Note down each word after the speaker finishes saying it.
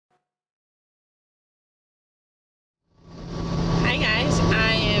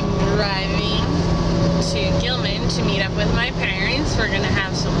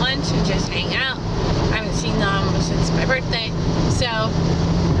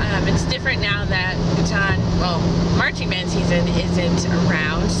It's different now that baton, well, marching band season isn't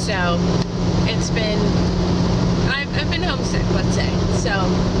around, so it's been, I've been homesick, let's say. So,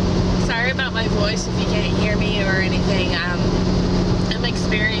 sorry about my voice if you can't hear me or anything. I'm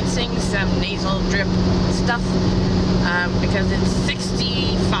experiencing some nasal drip stuff because it's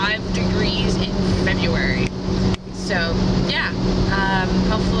 65 degrees in February. So, yeah,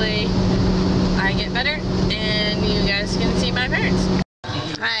 hopefully I get better and you guys can see my parents.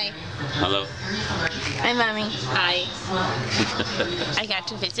 Hi. Hello. Hi, Mommy. Hi. I got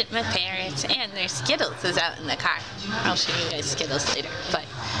to visit my parents, and their Skittles is out in the car. I'll show you guys Skittles later, but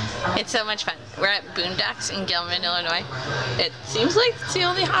it's so much fun. We're at Boondocks in Gilman, Illinois. It seems like it's the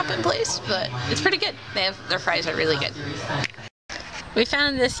only hopping place, but it's pretty good. Their fries are really good. We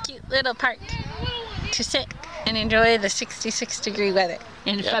found this cute little park to sit and enjoy the 66-degree weather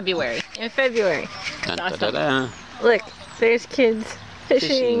in February. In February. Dun, Awesome. da, da, da. Look, there's kids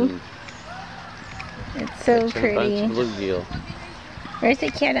fishing. It's so pretty. Where's the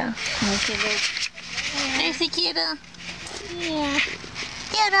kiddo? There's the kiddo. Yeah.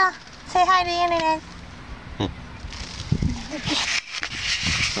 Kiddo, say hi to the internet.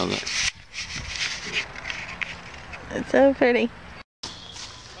 It's so pretty.